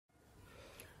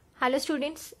Hello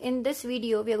students, in this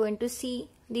video we are going to see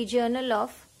the journal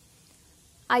of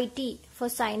IT for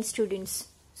science students.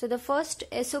 So the first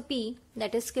SOP,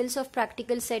 that is Skills of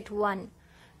Practical Set 1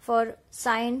 for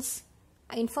Science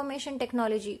Information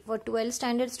Technology for 12th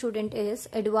standard student is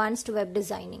Advanced Web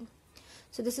Designing.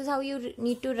 So this is how you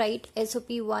need to write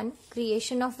SOP 1,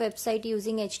 creation of website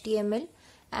using HTML,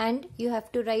 and you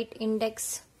have to write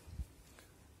index,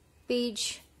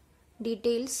 page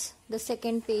details, the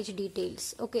second page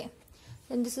details. Okay,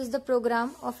 then this is the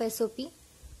program of SOP.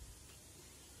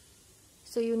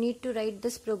 So you need to write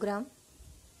this program,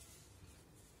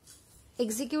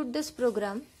 execute this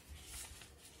program,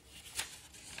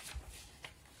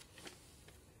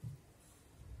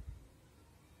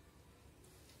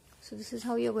 so this is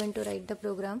how you're going to write the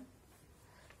program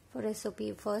for SOP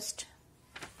first,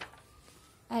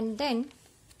 and then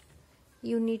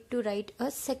you need to write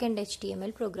a second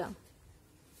HTML program.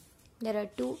 There are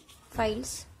two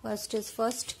files, first is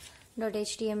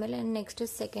first.html and next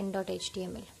is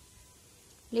second.html.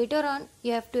 Later on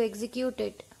you have to execute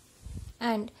it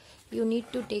and you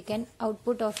need to take an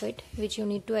output of it, which you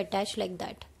need to attach like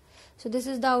that. So this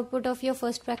is the output of your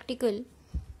first practical,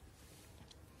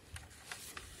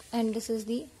 and this is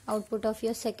the output of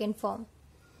your second form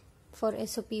for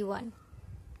SOP 1.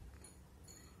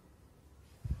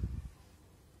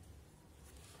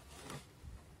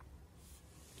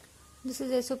 This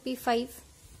is SOP 5,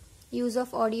 use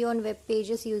of audio on web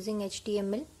pages using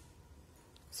HTML.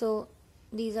 So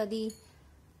these are the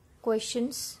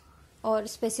questions or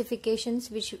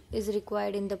specifications which is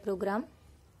required in the program.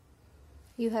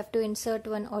 You have to insert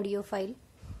one audio file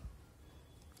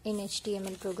in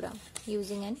HTML program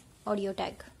using an audio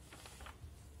tag.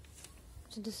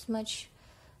 So this much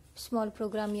small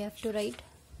program you have to write,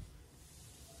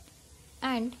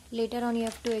 and later on you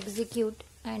have to execute,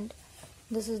 and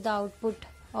this is the output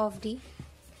of the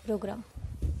program,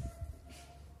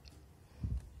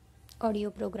 audio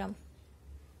program.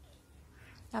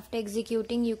 After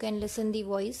executing, you can listen the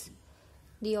voice,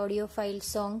 the audio file,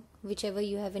 song, whichever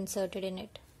you have inserted in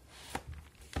it.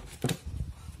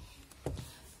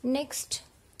 Next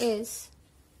is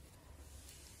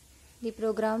the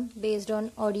program based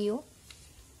on audio.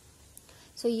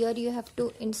 So here you have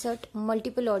to insert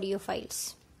multiple audio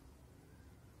files.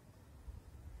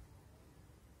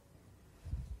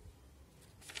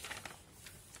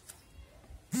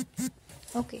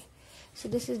 Okay, so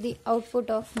this is the output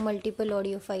of multiple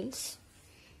audio files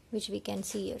which we can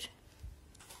see here.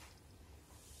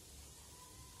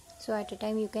 So at a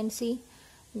time you can see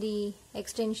the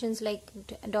extensions like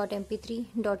 .mp3,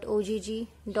 .ogg,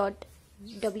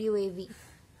 .wav.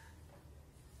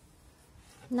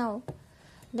 Now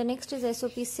the next is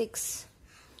SOP 6,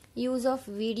 use of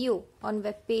video on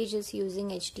web pages using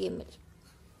HTML.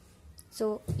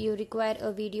 So you require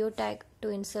a video tag to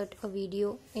insert a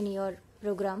video in your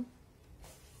program.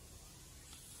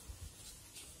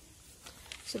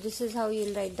 So this is how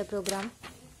you'll write the program.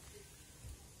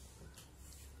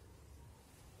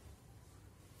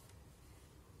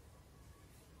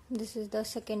 This is the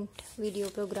second video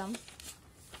program.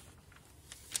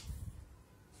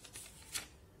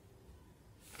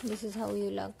 This is how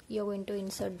you're going to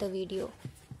insert the video,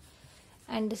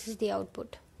 and this is the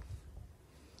output.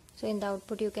 So in the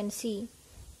output you can see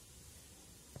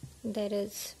there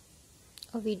is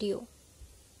a video.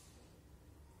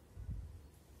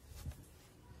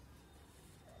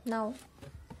 Now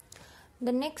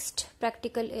the next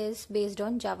practical is based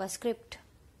on JavaScript.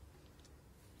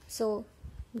 So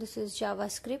this is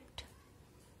JavaScript.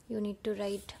 You need to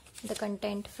write the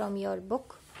content from your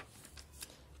book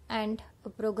and a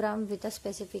program with a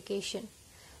specification.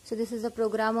 So this is a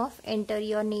program of enter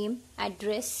your name,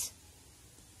 address,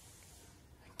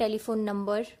 telephone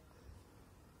number,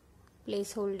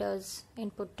 placeholders,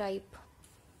 input type.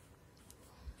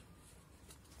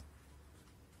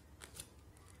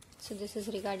 So this is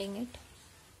regarding it.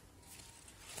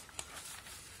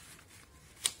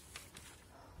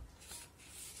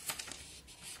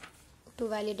 To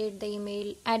validate the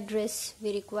email address,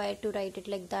 we require to write it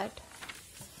like that,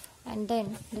 and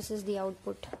then this is the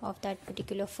output of that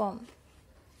particular form.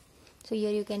 So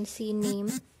here you can see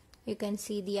name, you can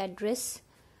see the address,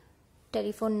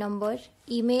 telephone number,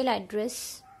 email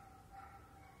address,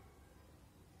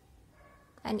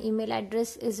 and email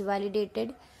address is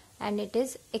validated and it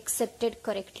is accepted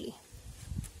correctly.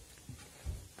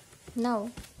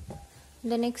 Now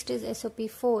the next is SOP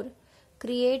 4,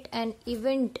 create an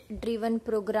event driven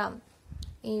program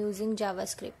using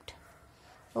JavaScript.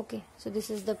 Okay, so this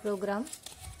is the program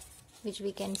which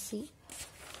we can see.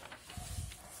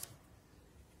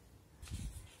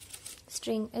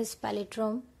 String is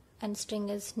palindrome and string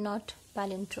is not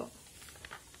palindrome.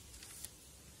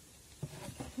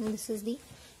 And this is the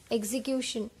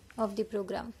execution of the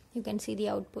program. You can see the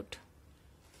output.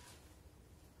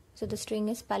 So the string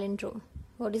is palindrome.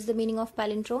 What is the meaning of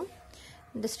palindrome?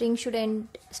 The string should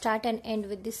start and end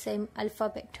with the same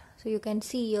alphabet. So you can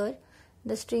see here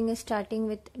the string is starting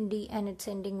with D and it's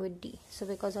ending with D. So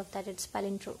because of that it's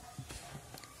palindrome.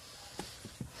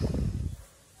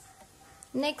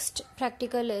 Next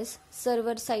practical is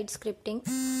server-side scripting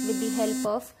with the help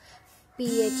of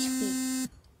PHP.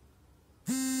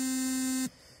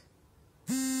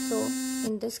 So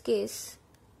in this case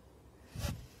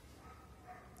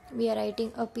we are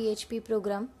writing a PHP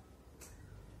program.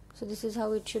 So this is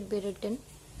how it should be written.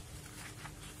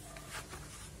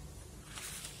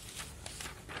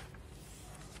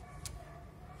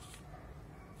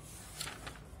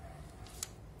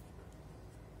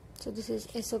 So this is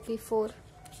SOP 4.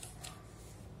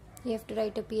 You have to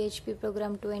write a PHP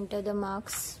program to enter the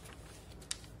marks,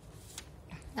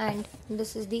 and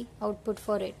this is the output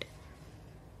for it.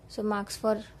 So marks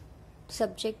for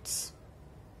subjects,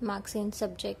 marks in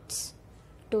subjects,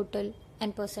 total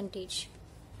and percentage.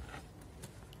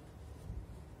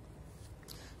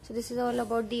 So this is all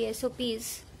about the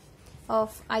SOPs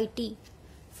of IT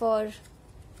for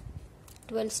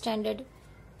 12th standard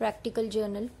practical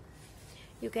journal.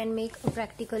 You can make a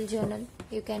practical journal.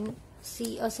 You can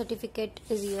see a certificate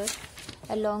is here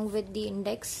along with the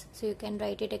index. So you can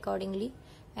write it accordingly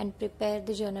and prepare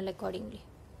the journal accordingly.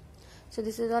 So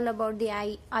this is all about the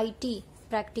IT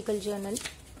practical journal.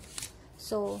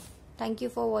 So thank you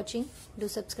for watching. Do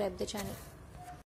subscribe the channel.